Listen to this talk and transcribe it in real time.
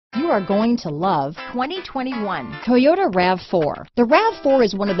are going to love 2021 Toyota RAV4. The RAV4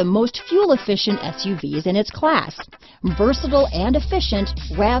 is one of the most fuel-efficient SUVs in its class. Versatile and efficient,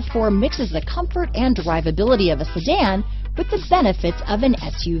 RAV4 mixes the comfort and drivability of a sedan with the benefits of an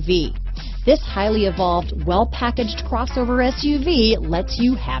SUV. This highly evolved, well-packaged crossover SUV lets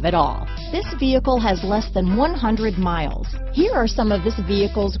you have it all. This vehicle has less than 100 miles. Here are some of this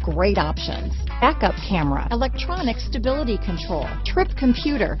vehicle's great options: backup camera, electronic stability control, trip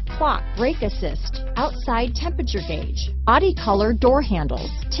computer, clock, brake assist, outside temperature gauge, body color door handles,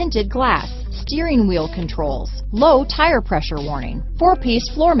 tinted glass, steering wheel controls, low tire pressure warning, 4-piece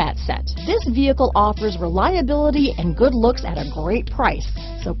floor mat set. This vehicle offers reliability and good looks at a great price.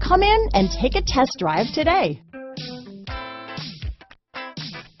 So come in and take a test drive today.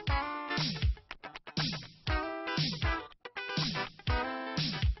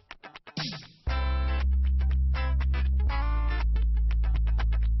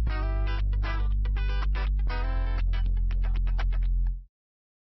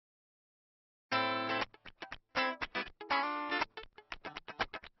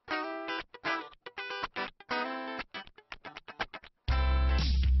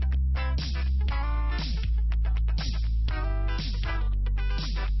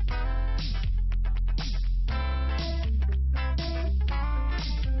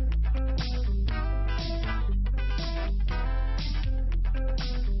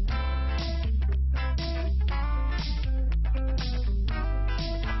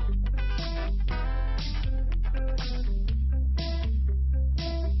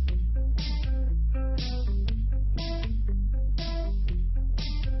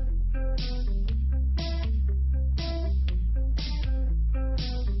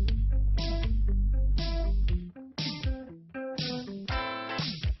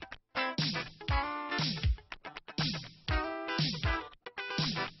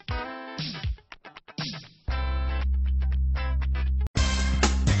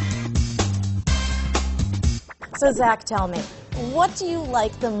 So Zach, tell me, what do you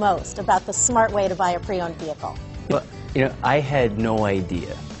like the most about the smart way to buy a pre-owned vehicle? Well, I had no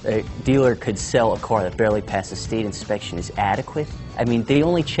idea a dealer could sell a car that barely passes state inspection is adequate. I mean, they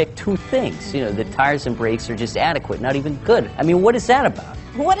only check two things. The tires and brakes are just adequate, not even good. I mean, what is that about?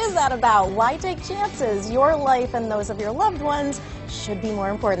 What is that about? Why take chances? Your life and those of your loved ones should be more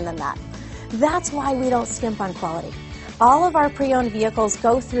important than that. That's why we don't skimp on quality. All of our pre-owned vehicles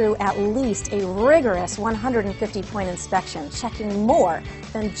go through at least a rigorous 150-point inspection, checking more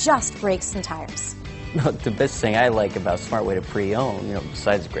than just brakes and tires. No, the best thing I like about Smart Way to Pre-Own,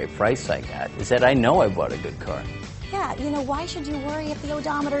 besides the great price I got, is that I know I bought a good car. Yeah, why should you worry if the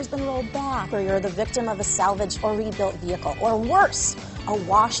odometer's been rolled back, or you're the victim of a salvaged or rebuilt vehicle, or worse, a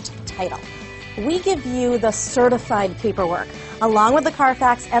washed title? We give you the certified paperwork, along with the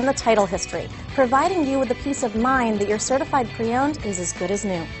Carfax and the title history, providing you with the peace of mind that your certified pre-owned is as good as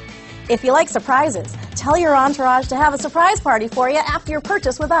new. If you like surprises, tell your entourage to have a surprise party for you after your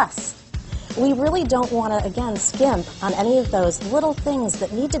purchase with us. We really don't want to, again, skimp on any of those little things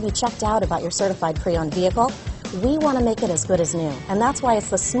that need to be checked out about your certified pre-owned vehicle. We want to make it as good as new, and that's why it's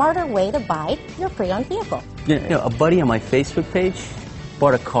the smarter way to buy your pre-owned vehicle. A buddy on my Facebook page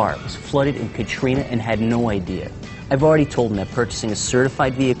bought a car. It was flooded in Katrina and had no idea. I've already told him that purchasing a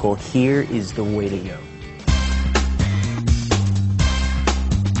certified vehicle here is the way to go.